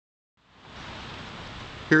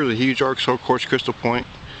Here's a huge Arkansas quartz crystal point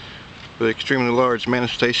with an extremely large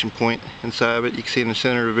manifestation point inside of it. You can see in the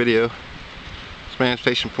center of the video. This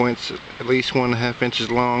manifestation point's at least 1.5 inches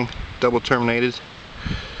long, double terminated.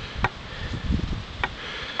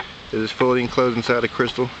 It is fully enclosed inside a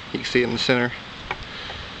crystal. You can see it in the center.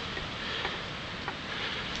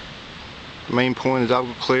 The main point is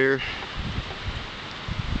algal clear.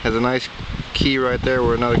 Has a nice key right there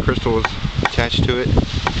where another crystal is attached to it.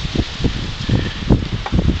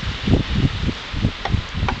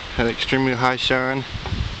 Had extremely high shine.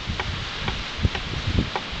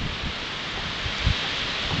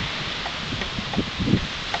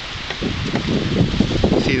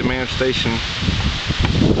 You see the manifestation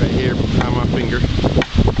right here behind my finger.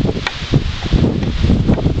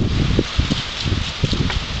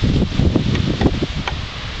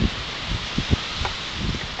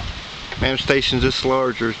 Manifestations this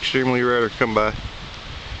large are extremely rare to come by.